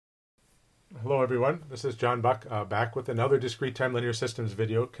Hello everyone, this is John Buck back with another discrete time linear systems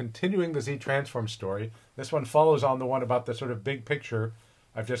video continuing the Z-transform story. This one follows on the one about the sort of big picture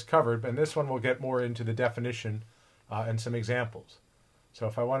I've just covered, and this one will get more into the definition and some examples. So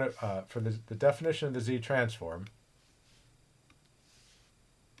if I want to, for the definition of the Z-transform,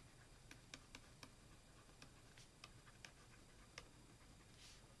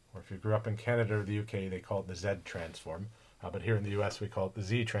 or if you grew up in Canada or the UK, they call it the Z-transform, but here in the US we call it the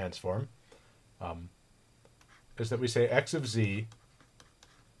Z-transform. Is that we say x of z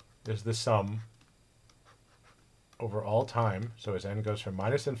is the sum over all time, so as n goes from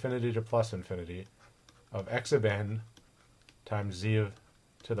minus infinity to plus infinity, of x of n times z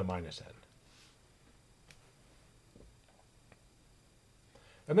to the minus n.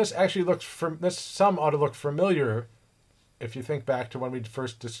 And this actually this sum ought to look familiar if you think back to when we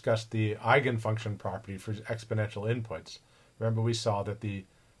first discussed the eigenfunction property for exponential inputs. Remember we saw that the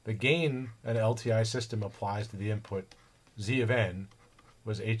gain an LTI system applies to the input z of n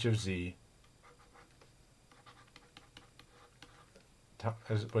was h of z,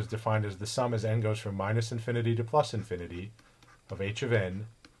 was defined as the sum as n goes from minus infinity to plus infinity of h of n,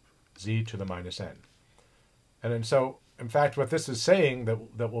 z to the minus n. And then so, in fact, what this is saying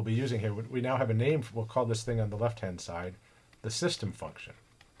that we'll be using here, we now have a name, we'll call this thing on the left-hand side the system function.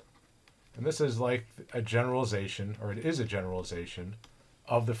 And this is like a generalization, or it is a generalization,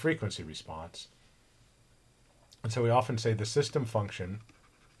 of the frequency response. And so we often say the system function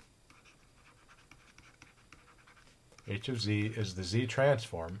h of z is the z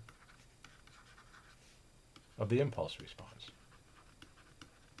transform of the impulse response.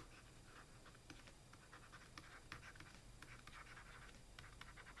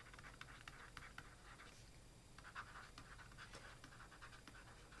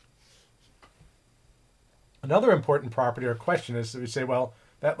 Another important property or question is that we say, well,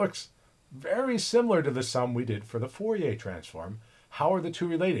 that looks very similar to the sum we did for the Fourier transform. How are the two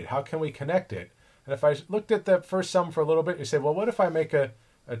related? How can we connect it? And if I looked at the first sum for a little bit, you say, well, what if I make a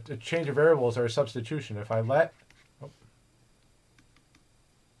change of variables or a substitution? If I let,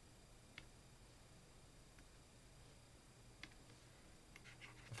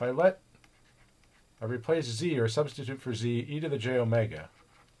 I replace z or substitute for z e to the j omega,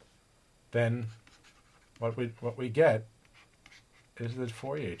 then what we get is the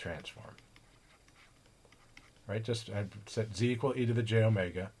Fourier transform. Right? Just I set z equal e to the j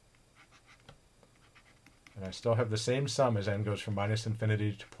omega. And I still have the same sum as n goes from minus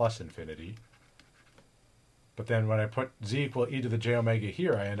infinity to plus infinity. But then when I put z equal e to the j omega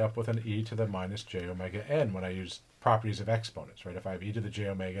here, I end up with an e to the minus j omega n when I use properties of exponents. Right? If I have e to the j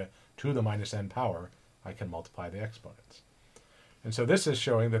omega to the minus n power, I can multiply the exponents. And so this is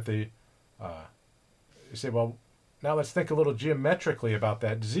showing that the you say, well, now let's think a little geometrically about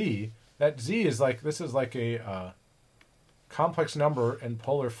that z. That z is like, this is like a complex number in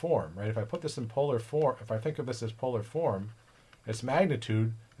polar form, right? If I put this in polar form, if I think of this as polar form, its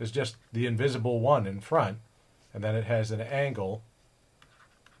magnitude is just the invisible 1 in front, and then it has an angle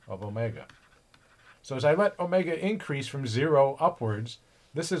of omega. So as I let omega increase from 0 upwards,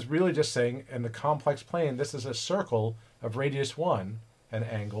 this is really just saying in the complex plane, this is a circle of radius 1 and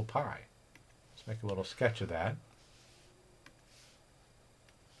angle pi. Let's make a little sketch of that.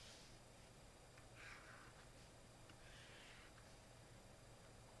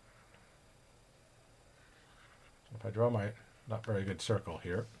 So if I draw my not very good circle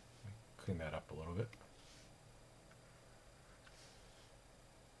here, clean that up a little bit.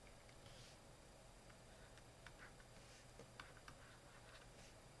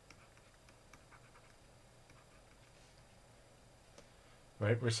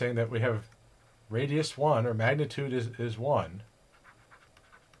 Right, we're saying that we have radius 1, or magnitude is 1.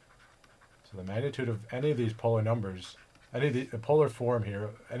 So the magnitude of any of these polar numbers, any of the polar form here,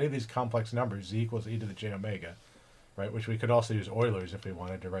 any of these complex numbers, z equals e to the j omega, right, which we could also use Euler's if we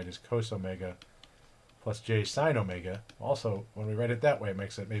wanted to write as cos omega plus j sine omega. Also, when we write it that way, it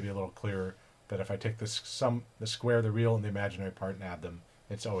makes it maybe a little clearer that if I take this sum, the square, the real, and the imaginary part and add them,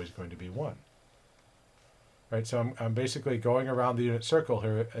 it's always going to be 1. Right, so I'm basically going around the unit circle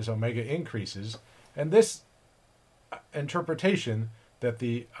here as omega increases, and this interpretation that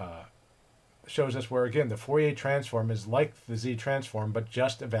the shows us where, again, the Fourier transform is like the Z transform, but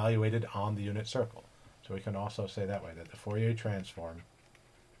just evaluated on the unit circle. So we can also say that way, that the Fourier transform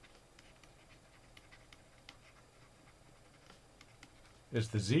is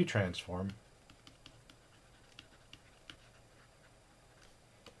the Z transform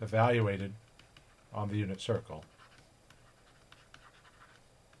evaluated on the unit circle.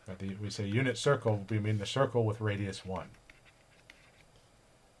 We say unit circle, we mean the circle with radius 1.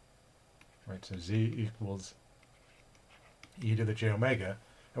 Right, so z equals e to the j omega.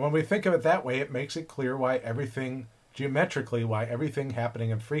 And when we think of it that way, it makes it clear why everything, geometrically, why everything happening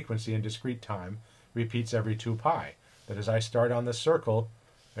in frequency in discrete time repeats every 2 pi. That as I start on this circle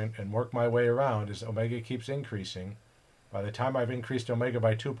and work my way around, as omega keeps increasing, by the time I've increased omega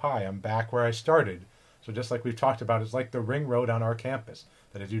by 2 pi, I'm back where I started. So just like we've talked about, it's like the ring road on our campus.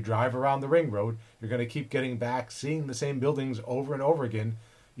 That as you drive around the ring road, you're going to keep getting back, seeing the same buildings over and over again.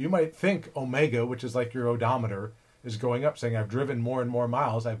 You might think omega, which is like your odometer, is going up, saying I've driven more and more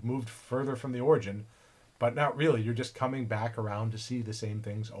miles, I've moved further from the origin, but not really. You're just coming back around to see the same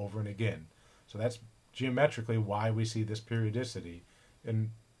things over and again. So that's geometrically why we see this periodicity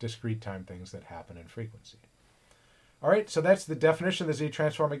in discrete time things that happen in frequency. All right, so that's the definition of the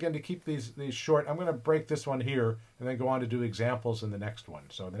Z-transform. Again, to keep these short, I'm going to break this one here and then go on to do examples in the next one.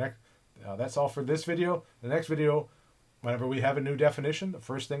 So the next, that's all for this video. The next video, whenever we have a new definition, the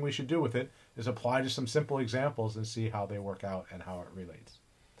first thing we should do with it is apply to some simple examples and see how they work out and how it relates.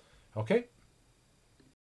 Okay,